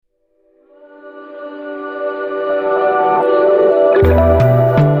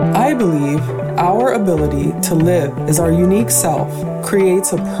ability to live as our unique self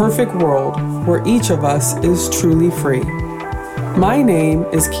creates a perfect world where each of us is truly free. My name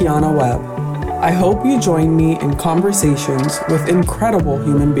is Kiana Webb. I hope you join me in conversations with incredible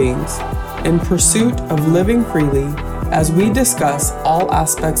human beings in pursuit of living freely as we discuss all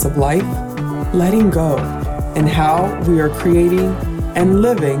aspects of life, letting go, and how we are creating and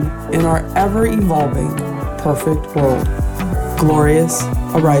living in our ever-evolving perfect world. Glorious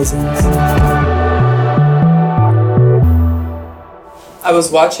arisings. I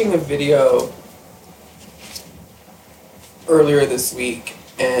was watching a video earlier this week,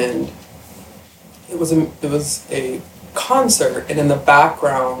 and it was a concert, and in the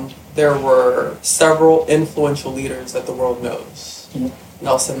background there were several influential leaders that the world knows. Mm-hmm.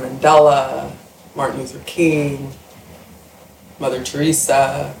 Nelson Mandela, Martin Luther King, Mother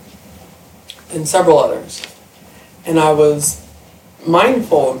Teresa, and several others. And I was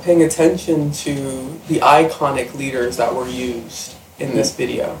mindful and paying attention to the iconic leaders that were used in this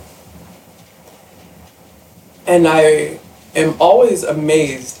video. And I am always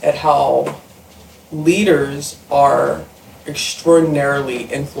amazed at how leaders are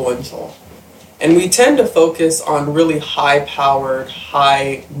extraordinarily influential. And we tend to focus on really high-powered,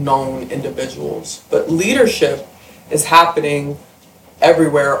 high-known individuals. But leadership is happening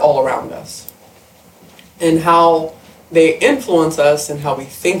everywhere, all around us. And how they influence us and how we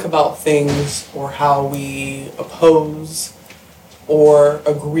think about things, or how we oppose or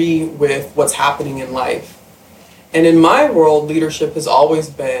agree with what's happening in life. And in my world, leadership has always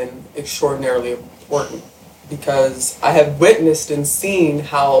been extraordinarily important, because I have witnessed and seen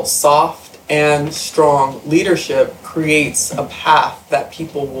how soft and strong leadership creates a path that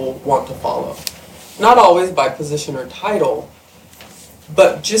people will want to follow. Not always by position or title,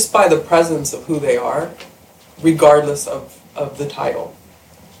 but just by the presence of who they are, regardless of the title.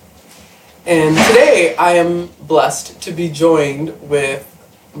 And today I am blessed to be joined with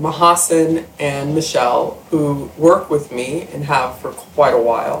Majasyn and Michelle, who work with me and have for quite a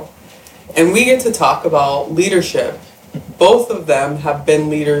while. And we get to talk about leadership. Both of them have been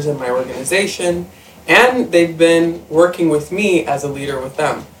leaders in my organization, and they've been working with me as a leader with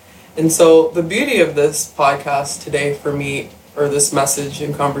them. And so the beauty of this podcast today for me, or this message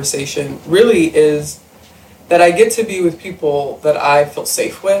and conversation, really is that I get to be with people that I feel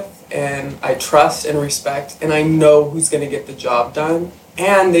safe with, and I trust and respect, and I know who's going to get the job done.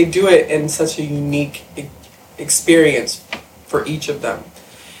 And they do it in such a unique experience for each of them.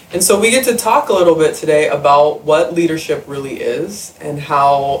 And so we get to talk a little bit today about what leadership really is, and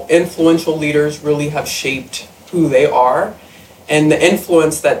how influential leaders really have shaped who they are, and the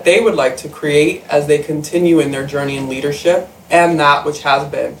influence that they would like to create as they continue in their journey in leadership, and that which has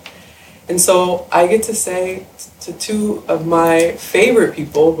been. And so I get to say to two of my favorite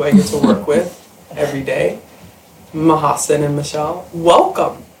people who I get to work with every day, Majasyn and Michelle,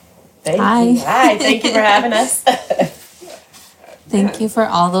 welcome. Hi. Hi, thank you for having us. Thank you for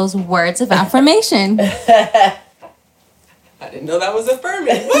all those words of affirmation. I didn't know that was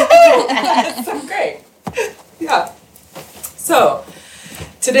affirming. That's so great. Yeah. So,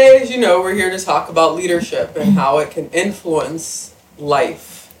 today, as you know, we're here to talk about leadership and how it can influence life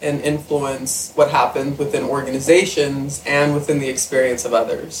and influence what happens within organizations and within the experience of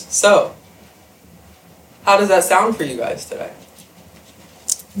others. So, how does that sound for you guys today?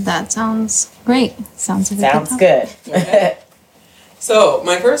 That sounds great. Sounds good. Okay. So,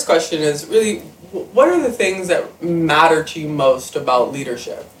 my first question is really, what are the things that matter to you most about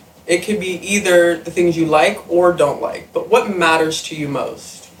leadership? It could be either the things you like or don't like, but what matters to you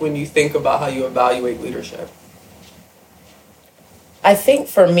most when you think about how you evaluate leadership? I think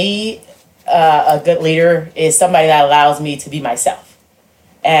for me, a good leader is somebody that allows me to be myself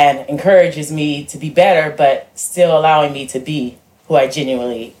and encourages me to be better, but still allowing me to be who I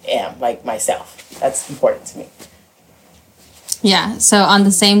genuinely am, like myself. That's important to me. Yeah, so on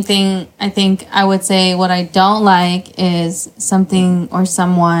the same thing, I think I would say what I don't like is something or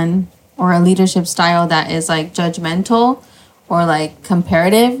someone or a leadership style that is like judgmental or like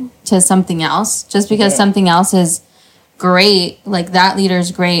comparative to something else. Just because something else is great, like that leader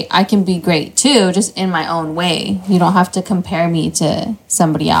is great, I can be great too, just in my own way. You don't have to compare me to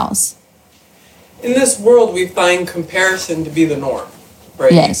somebody else. In this world, we find comparison to be the norm,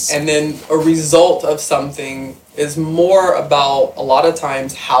 right? Yes. And then a result of something is more about, a lot of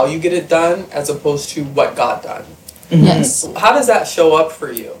times, how you get it done as opposed to what got done. Mm-hmm. Yes. How does that show up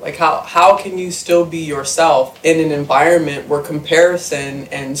for you? Like, how can you still be yourself in an environment where comparison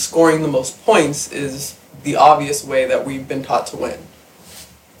and scoring the most points is the obvious way that we've been taught to win?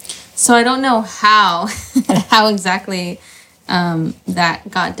 So I don't know how exactly that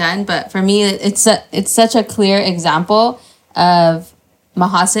got done. But for me, it's such a clear example of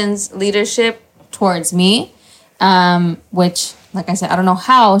Majasyn's leadership towards me, which, like I said, I don't know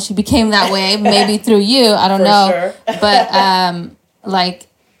how she became that way. Maybe through you, I don't know. Sure. But like,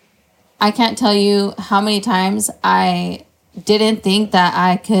 I can't tell you how many times I didn't think that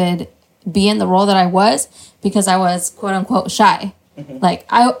I could be in the role that I was because I was quote unquote shy. Mm-hmm. Like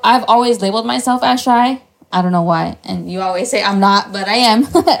I've always labeled myself as shy. I don't know why. And you always say I'm not, but I am.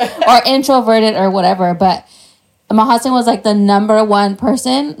 Or introverted or whatever. But Majasyn was like the number one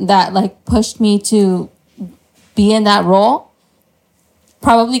person that like pushed me to be in that role.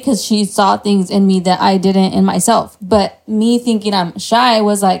 Probably because she saw things in me that I didn't in myself. But me thinking I'm shy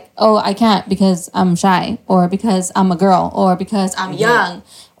was like, oh, I can't because I'm shy. Or because I'm a girl. Or because I'm young.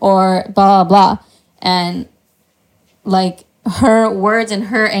 Or blah, blah, blah. And like her words and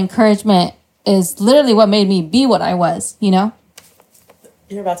her encouragement is literally what made me be what I was, you know?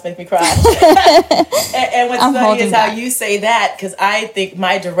 You're about to make me cry. and what's funny is how you say that, because I think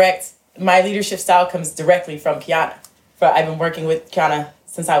my leadership style comes directly from Kiana. I've been working with Kiana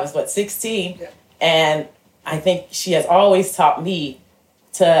since I was, 16? Yeah. And I think she has always taught me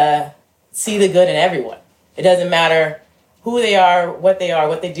to see the good in everyone. It doesn't matter who they are, what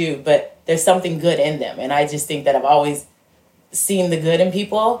they do, but there's something good in them. And I just think that I've always seen the good in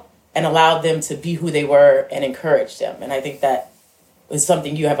people and allowed them to be who they were and encouraged them. And I think that was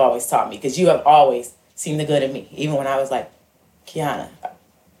something you have always taught me, because you have always seen the good in me, even when I was like, Kiana,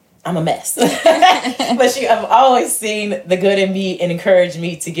 I'm a mess. But you have always seen the good in me and encouraged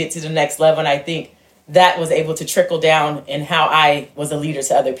me to get to the next level. And I think that was able to trickle down in how I was a leader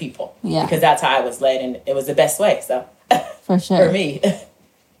to other people. Yeah. Because that's how I was led, and it was the best way. So for sure. For me.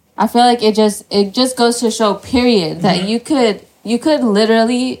 I feel like it just goes to show, period, that you could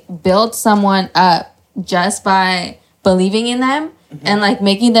literally build someone up just by believing in them and like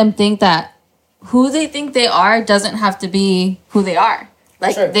making them think that who they think they are doesn't have to be who they are.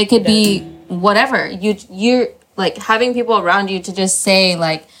 Like, sure. They could be whatever. You're like having people around you to just say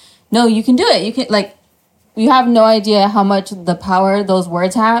like, no, you can do it. You can, like, you have no idea how much the power those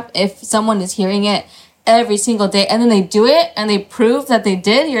words have. If someone is hearing it every single day and then they do it and they prove that they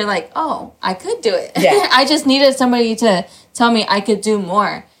did, you're like, oh, I could do it. Yeah. I just needed somebody to tell me I could do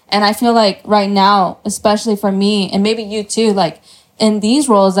more. And I feel like right now, especially for me, and maybe you too, like in these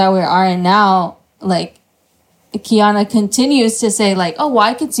roles that we are in now, like, Kiana continues to say like, oh, well,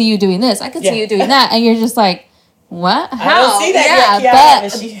 I could see you doing this. I could see you doing that. And you're just like, what? How? I don't see that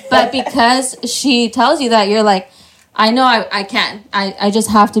yet, Kiana. But because she tells you that, you're like, I know I can. I just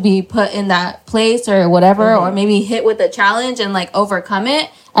have to be put in that place or whatever, or maybe hit with a challenge and like overcome it.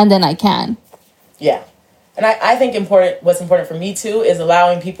 And then I can. Yeah. And I think what's important for me too is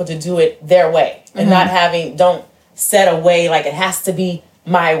allowing people to do it their way and don't set a way like it has to be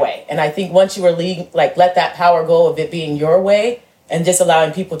my way. And I think once you are let that power go of it being your way and just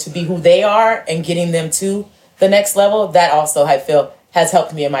allowing people to be who they are and getting them to the next level, that also I feel has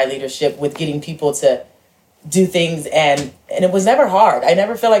helped me in my leadership with getting people to do things. And it was never hard. I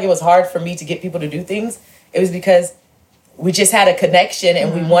never felt like it was hard for me to get people to do things. It was because we just had a connection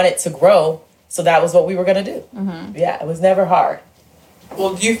and we wanted to grow. So that was what we were going to do. Mm-hmm. Yeah, it was never hard.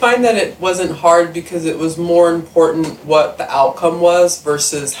 Well, do you find that it wasn't hard because it was more important what the outcome was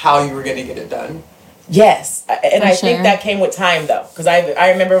versus how you were going to get it done? Yes. And I think that came with time, though. Because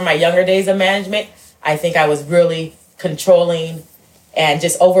I remember in my younger days of management, I think I was really controlling and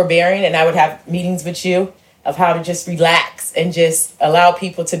just overbearing. And I would have meetings with you of how to just relax and just allow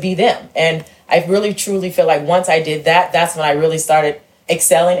people to be them. And I really, truly feel like once I did that, that's when I really started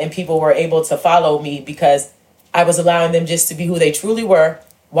excelling and people were able to follow me because I was allowing them just to be who they truly were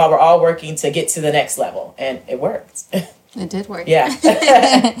while we're all working to get to the next level. And it worked. It did work. Yeah.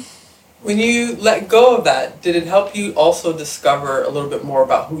 When you let go of that, did it help you also discover a little bit more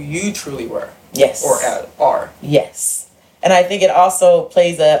about who you truly were? Yes. Or are? Yes. And I think it also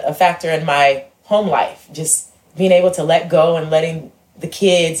plays a factor in my home life. Just being able to let go and letting the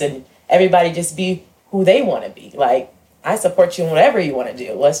kids and everybody just be who they want to be. Like, I support you in whatever you want to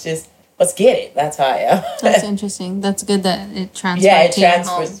do. Let's get it. That's how I am. That's interesting. That's good that it transfers. Yeah, it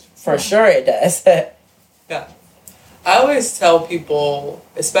transfers. For sure it does. Yeah. I always tell people,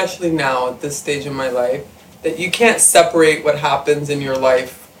 especially now at this stage in my life, that you can't separate what happens in your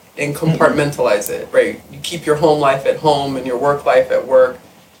life and compartmentalize it, right? You keep your home life at home and your work life at work.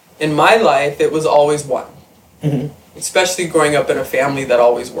 In my life, it was always one. Mm-hmm. Especially growing up in a family that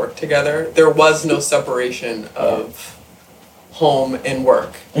always worked together. There was no separation of home and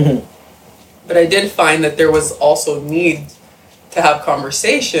work. Mm-hmm. But I did find that there was also need to have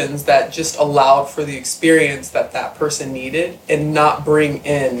conversations that just allowed for the experience that that person needed and not bring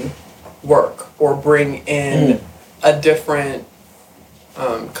in work or bring in a different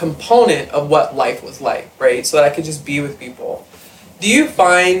component of what life was like, right? So that I could just be with people. Do you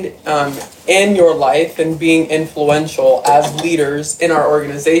find in your life and being influential as leaders in our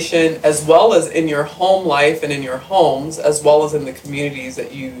organization, as well as in your home life and in your homes, as well as in the communities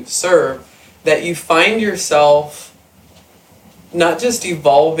that you serve, that you find yourself not just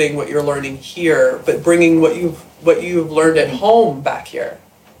evolving what you're learning here, but bringing what you've learned at home back here,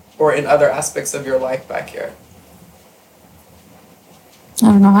 or in other aspects of your life back here? I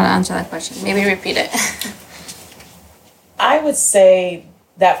don't know how to answer that question. Maybe repeat it. I would say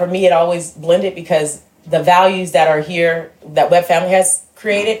that for me, it always blended because the values that are here, that Web Family has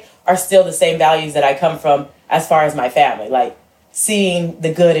created, are still the same values that I come from as far as my family. Like seeing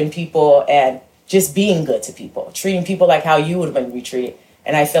the good in people and just being good to people, treating people like how you would want to be treated.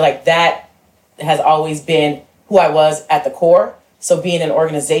 And I feel like that has always been who I was at the core. So being an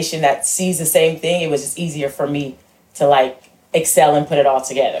organization that sees the same thing, it was just easier for me to like excel and put it all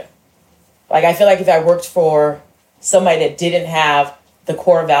together. Like I feel like if I worked for somebody that didn't have the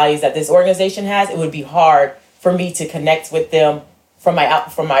core values that this organization has, it would be hard for me to connect with them from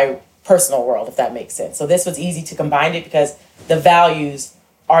my personal world, if that makes sense. So this was easy to combine it because the values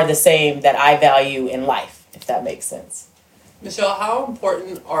are the same that I value in life, if that makes sense. Michelle, how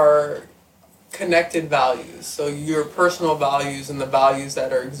important are connected values? So your personal values and the values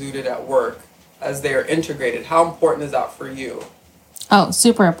that are exuded at work as they are integrated, how important is that for you? Oh,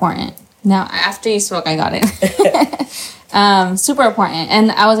 super important. Now, after you spoke, I got it. Super important.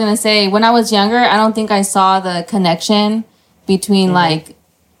 And I was going to say, when I was younger, I don't think I saw the connection between like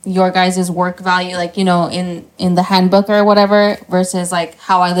your guys' work value, like, you know, in the handbook or whatever, versus like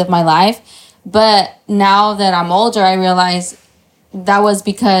how I live my life. But now that I'm older, I realize that was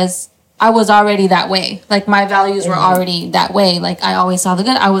because I was already that way. Like my values were already that way. Like I always saw the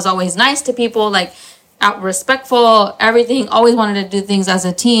good. I was always nice to people, like out respectful, everything. Always wanted to do things as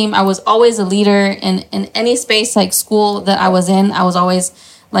a team. I was always a leader in any space, like school that I was in. I was always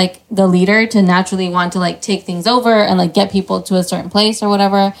like the leader to naturally want to like take things over and like get people to a certain place or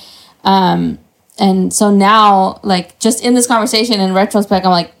whatever. And so now, like just in this conversation in retrospect,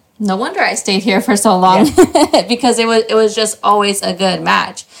 I'm like, no wonder I stayed here for so long because it was just always a good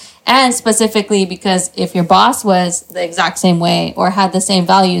match. And specifically because if your boss was the exact same way or had the same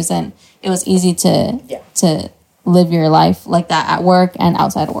values, then it was easy to live your life like that at work and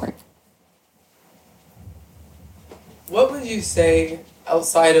outside of work. What would you say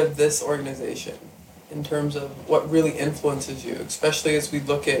outside of this organization in terms of what really influences you, especially as we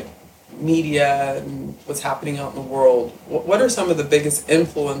look at media and what's happening out in the world? What are some of the biggest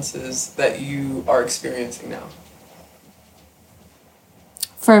influences that you are experiencing now?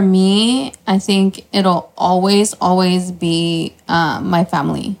 For me, I think it'll always be my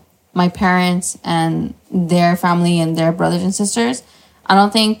family. My parents and their family and their brothers and sisters. I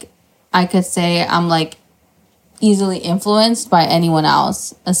don't think I could say I'm like easily influenced by anyone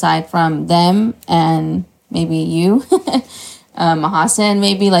else aside from them and maybe you, Majasyn,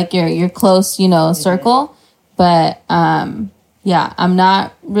 maybe like your close, you know, circle. But yeah, I'm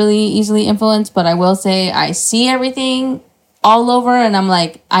not really easily influenced, but I will say I see everything all over and I'm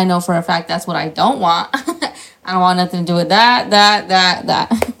like, I know for a fact that's what I don't want. I don't want nothing to do with that.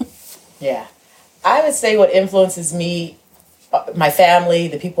 Yeah. I would say what influences me, my family,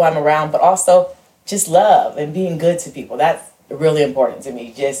 the people I'm around, but also just love and being good to people. That's really important to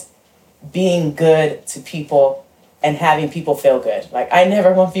me. Just being good to people and having people feel good. Like, I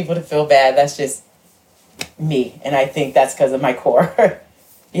never want people to feel bad. That's just me. And I think that's because of my core.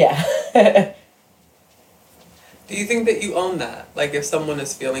 Yeah. Do you think that you own that? Like if someone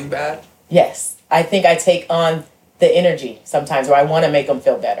is feeling bad? Yes. I think I take on the energy sometimes where I want to make them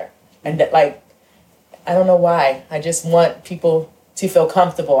feel better. And like, I don't know why. I just want people to feel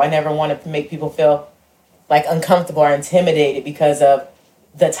comfortable. I never want to make people feel like uncomfortable or intimidated because of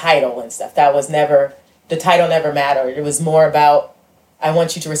the title and stuff. The title never mattered. It was more about, I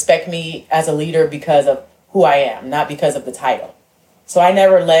want you to respect me as a leader because of who I am, not because of the title. So I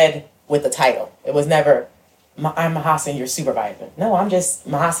never led with the title. It was never, I'm Majasyn, your supervisor. No, I'm just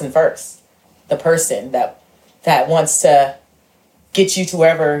Majasyn first. The person that wants to get you to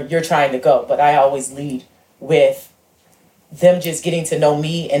wherever you're trying to go. But I always lead with them just getting to know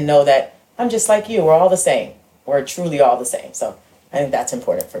me and know that I'm just like you. We're all the same. We're truly all the same. So I think that's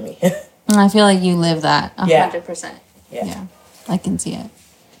important for me. I feel like you live that 100%. Yeah, I can see it.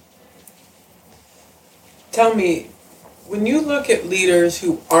 Tell me, when you look at leaders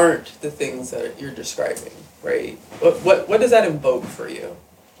who aren't the things that you're describing, right? What does that invoke for you?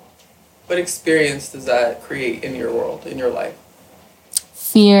 What experience does that create in your world, in your life?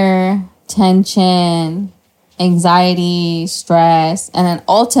 Fear, tension, anxiety, stress, and an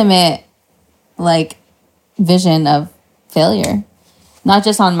ultimate like vision of failure. Not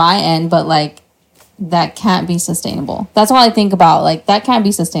just on my end, but like that can't be sustainable. That's all I think about. Like that can't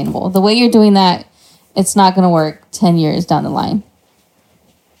be sustainable. The way you're doing that, it's not going to work 10 years down the line.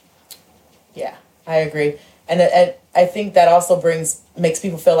 Yeah, I agree. And I think that also makes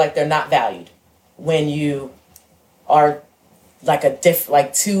people feel like they're not valued when you are like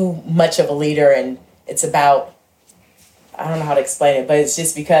too much of a leader, and it's about, I don't know how to explain it, but it's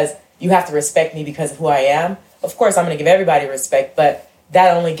just because you have to respect me because of who I am. Of course, I'm going to give everybody respect, but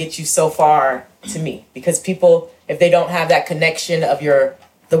that only gets you so far to me, because people, if they don't have that connection of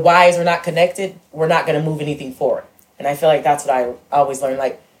the whys are not connected, we're not going to move anything forward. And I feel like that's what I always learn.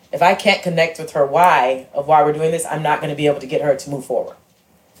 Like, if I can't connect with her why we're doing this, I'm not going to be able to get her to move forward.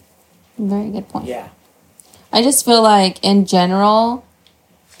 Very good point. Yeah. I just feel like in general,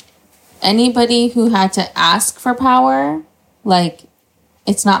 anybody who had to ask for power, like,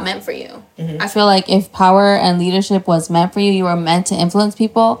 it's not meant for you. Mm-hmm. I feel like if power and leadership was meant for you, you were meant to influence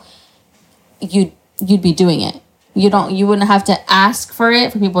people, you'd be doing it. You wouldn't have to ask for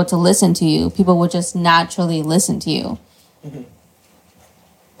it for people to listen to you. People would just naturally listen to you. Mm-hmm.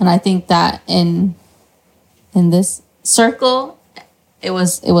 And I think that in this circle, it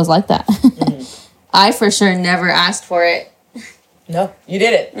was like that. Mm-hmm. I for sure never asked for it. No, you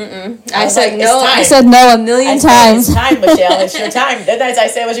did it. I said no. I said no a million times. It's time, Michelle. It's your time. That night I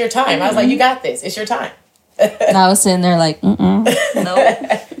said it was your time. I was like, you got this. It's your time. And I was sitting there like, no.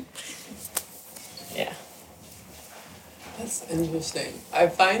 Yeah. That's interesting. I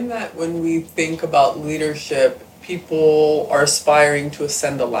find that when we think about leadership, people are aspiring to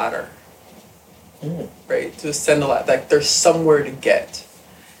ascend a ladder. Right? To ascend a ladder. Like there's somewhere to get.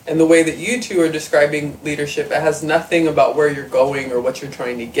 And the way that you two are describing leadership, it has nothing about where you're going or what you're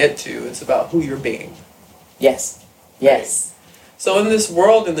trying to get to. It's about who you're being. Yes. Yes. Right? So in this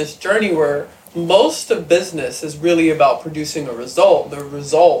world, in this journey where most of business is really about producing a result, the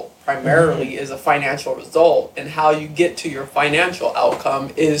result primarily is a financial result. And how you get to your financial outcome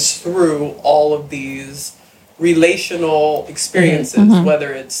is through all of these relational experiences,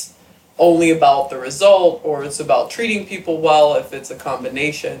 whether it's only about the result or it's about treating people well, if it's a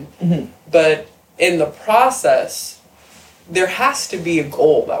combination. But in the process, there has to be a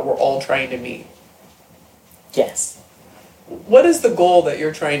goal that we're all trying to meet. Yes. What is the goal that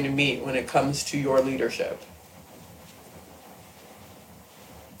you're trying to meet when it comes to your leadership?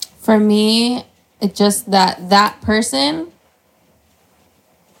 For me, it's just that person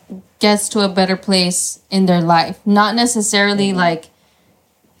gets to a better place in their life. Not necessarily like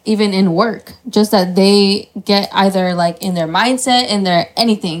even in work, just that they get either like in their mindset, in their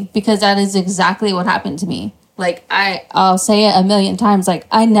anything, because that is exactly what happened to me. Like I'll say it a million times, like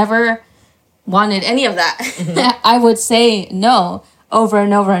I never wanted any of that. I would say no over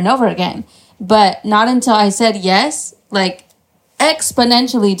and over and over again, but not until I said yes, like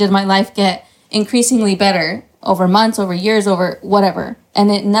exponentially did my life get increasingly better over months, over years, over whatever.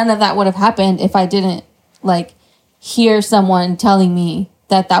 And none of that would have happened if I didn't like hear someone telling me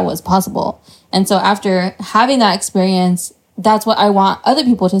that was possible. And so after having that experience, that's what I want other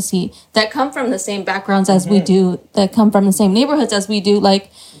people to see that come from the same backgrounds as we do, that come from the same neighborhoods as we do.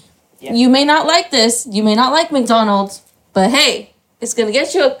 Like, you may not like this, you may not like McDonald's, but hey, it's going to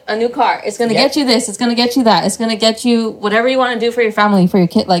get you a new car. It's going to get you this. It's going to get you that. It's going to get you whatever you want to do for your family, for your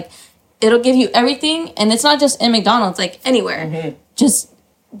kid. Like, it'll give you everything. And it's not just in McDonald's, like anywhere. Just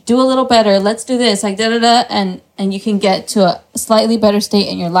do a little better. Let's do this. Like, da-da-da. And you can get to a slightly better state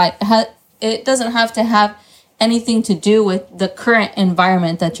in your life. It doesn't have to have anything to do with the current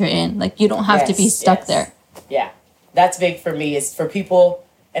environment that you're in. Like, you don't have to be stuck there. Yeah. That's big for me. It's for people,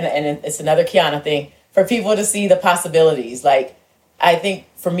 and it's another Kiana thing, for people to see the possibilities. Like, I think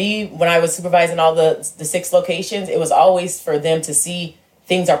for me, when I was supervising all the 6 locations, it was always for them to see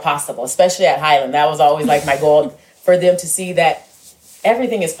things are possible, especially at Highland. That was always like my goal, for them to see that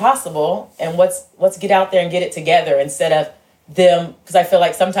everything is possible, and let's get out there and get it together, instead of them, because I feel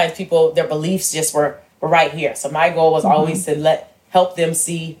like sometimes people, their beliefs just were right here. So my goal was always to help them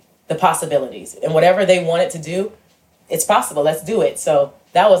see the possibilities, and whatever they wanted to do, it's possible. Let's do it. So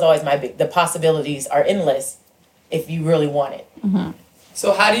that was always the possibilities are endless if you really want it.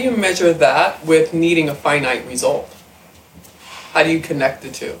 So how do you measure that with needing a finite result? How do you connect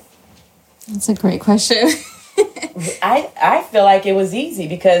the two? That's a great question. I feel like it was easy,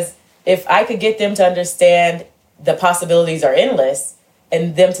 because if I could get them to understand the possibilities are endless,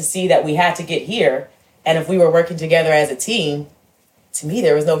 and them to see that we had to get here, And if we were working together as a team, to me,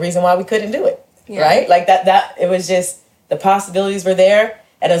 there was no reason why we couldn't do it. Yeah. Right? Like that, it was just, the possibilities were there.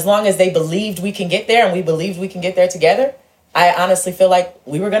 And as long as they believed we can get there and we believed we can get there together, I honestly feel like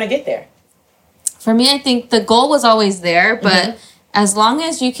we were going to get there. For me, I think the goal was always there, but as long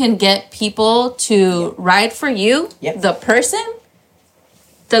as you can get people to ride for you, the person,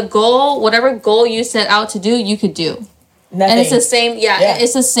 the goal, whatever goal you set out to do, you could do. Nothing. And it's the same,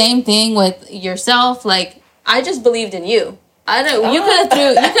 it's the same thing with yourself. Like, I just believed in you. I don't. You could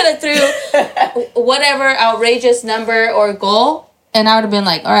have threw whatever outrageous number or goal, and I would have been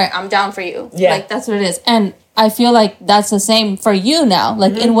like, all right, I'm down for you. Yeah. Like, that's what it is. And I feel like that's the same for you now.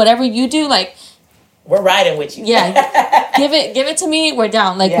 Like, in whatever you do, like, we're riding with you. Yeah. give it to me. We're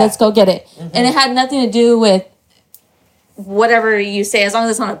down. Like, let's go get it. And it had nothing to do with whatever you say, as long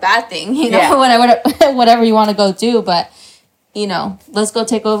as it's not a bad thing, you know, whatever you want to go do. But, you know, let's go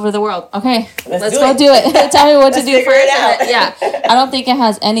take over the world. Okay, let's go do it. Tell me what to do first. I don't think it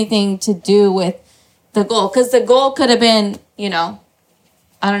has anything to do with the goal, because the goal could have been, you know,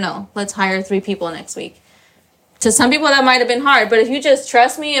 I don't know, let's hire 3 people next week. To some people that might have been hard, but if you just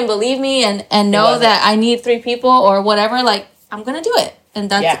trust me and believe me and know that I need 3 people or whatever, like, I'm gonna do it, and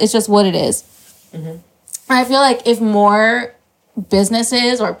that's it's just what it is. I feel like if more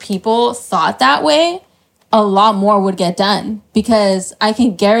businesses or people thought that way, a lot more would get done, because I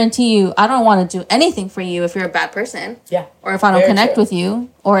can guarantee you, I don't want to do anything for you if you're a bad person. Yeah. Or if I don't connect with you,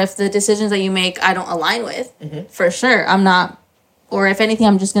 or if the decisions that you make I don't align with. For sure, I'm not. Or if anything,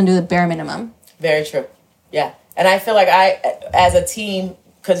 I'm just going to do the bare minimum. Very true. Yeah. And I feel like as a team,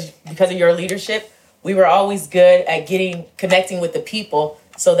 because of your leadership, we were always good at connecting with the people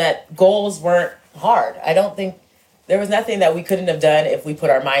so that goals weren't hard. I don't think there was nothing that we couldn't have done if we put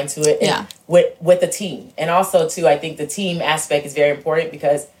our mind to it. Yeah. With the team. And also, too, I think the team aspect is very important,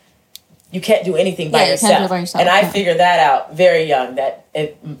 because you can't do anything by yourself. You can't do it by yourself. And I figured that out very young, that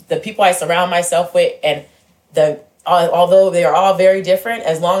the people I surround myself with, and although they are all very different,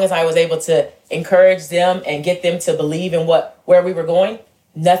 as long as I was able to encourage them and get them to believe in where we were going,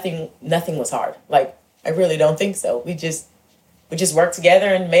 nothing was hard. Like, I really don't think so. We just worked together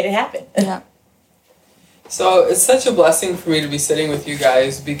and made it happen. Yeah. So it's such a blessing for me to be sitting with you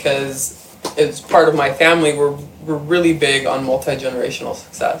guys, because it's part of my family. We're really big on multi-generational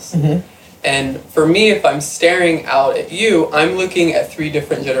success. And for me, if I'm staring out at you, I'm looking at 3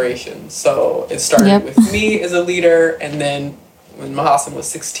 different generations. So it started with me as a leader, and then when Majasyn was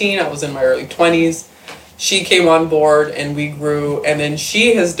 16, I was in my early 20s. She came on board and we grew, and then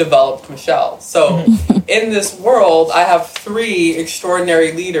she has developed Michelle. So in this world, I have 3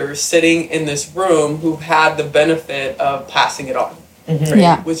 extraordinary leaders sitting in this room who've had the benefit of passing it on,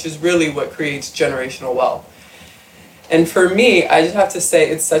 right? Which is really what creates generational wealth. And for me, I just have to say,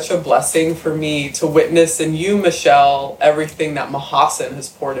 it's such a blessing for me to witness in you, Michelle, everything that Majasyn has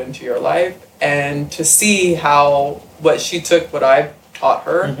poured into your life, and to see how what she took, what I taught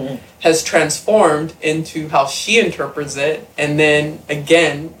her, has transformed into how she interprets it. And then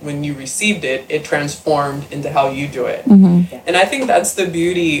again, when you received it, it transformed into how you do it. And I think that's the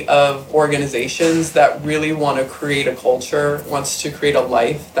beauty of organizations that really want to create a culture, wants to create a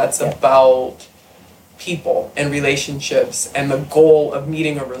life that's about people and relationships, and the goal of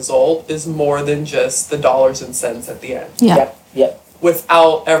meeting a result is more than just the dollars and cents at the end.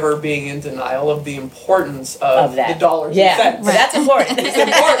 Without ever being in denial of the importance of the dollars and cents. That's important. It's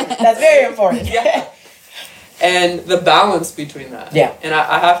important. That's very important. And the balance between that. And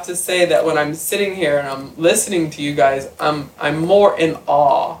I have to say that when I'm sitting here and I'm listening to you guys, I'm more in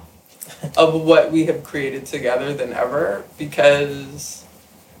awe of what we have created together than ever, because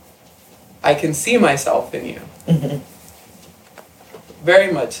I can see myself in you.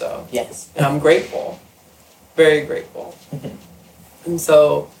 Very much so. Yes. And I'm grateful. Very grateful. And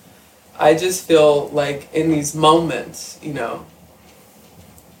so I just feel like in these moments, you know,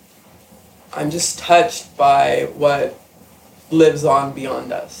 I'm just touched by what lives on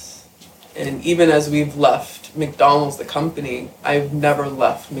beyond us. And even as we've left McDonald's, the company, I've never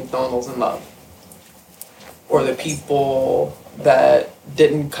left McDonald's in love. Or the people that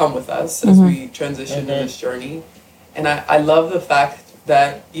didn't come with us as we transitioned in this journey. And I love the fact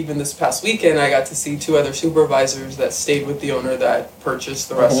that even this past weekend, I got to see 2 other supervisors that stayed with the owner that purchased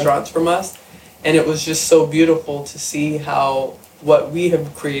the restaurants from us. And it was just so beautiful to see how what we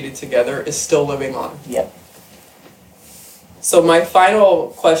have created together is still living on. So my final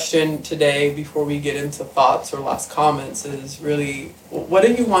question today, before we get into thoughts or last comments, is really, what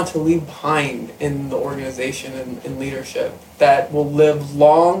do you want to leave behind in the organization and in leadership that will live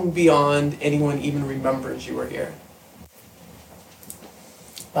long beyond anyone even remembers you were here?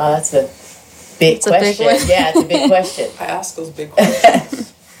 Wow, that's big It's a big question. one. Yeah, it's a big question. I ask those big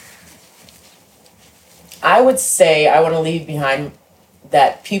questions. I would say I want to leave behind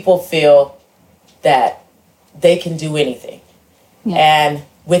that people feel that they can do anything. Yeah. And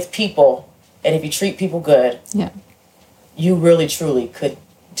with people, and if you treat people good, Yeah. you really truly could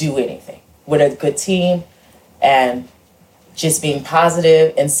do anything with a good team and just being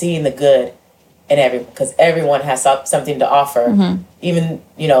positive and seeing the good in everyone, because everyone has something to offer. Mm-hmm. Even,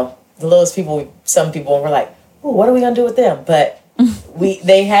 the littlest people, some people were like, "Ooh, what are we going to do with them?" But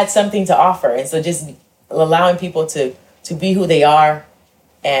they had something to offer. And so just allowing people to be who they are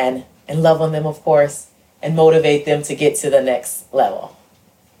and love on them, of course, and motivate them to get to the next level.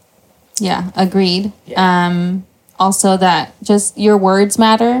 Yeah, agreed. Yeah. Also that just your words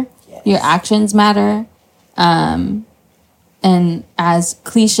matter, Yes. your actions matter. And as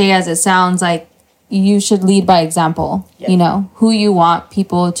cliche as it sounds, like you should lead by example. Yes. Who you want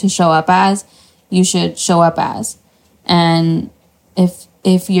people to show up as, you should show up as. And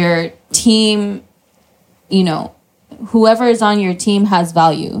if your team, whoever is on your team has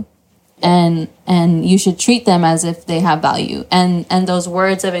value, and you should treat them as if they have value, and those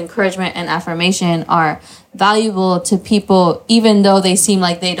words of encouragement and affirmation are valuable to people even though they seem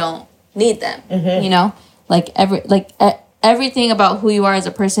like they don't need them. Everything about who you are as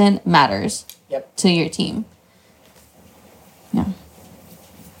a person matters. Yep. To your team. Yeah.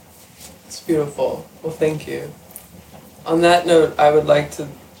 It's beautiful. Well, thank you. On that note, I would like to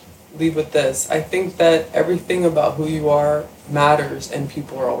leave with this. I think that everything about who you are matters, and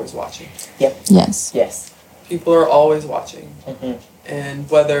people are always watching. Yep. Yes. Yes. People are always watching. Mm-hmm. And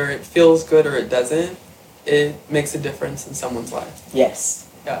whether it feels good or it doesn't, it makes a difference in someone's life. Yes.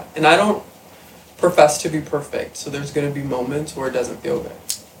 Yeah. And I don't profess to be perfect, so there's going to be moments where it doesn't feel good.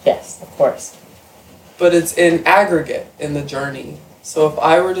 Yes, of course. But it's in aggregate in the journey. So if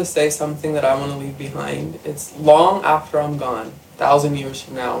I were to say something that I want to leave behind, it's long after I'm gone, 1,000 years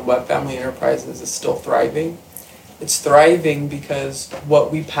from now, Web Family Enterprises is still thriving. It's thriving because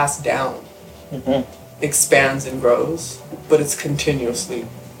what we pass down expands and grows, but it's continuously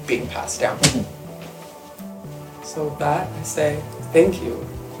being passed down. So with that, I say thank you.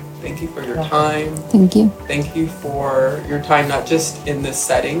 Thank you for your time. Thank you. Thank you for your time, not just in this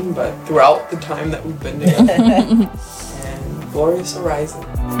setting, but throughout the time that we've been together. And glorious horizon.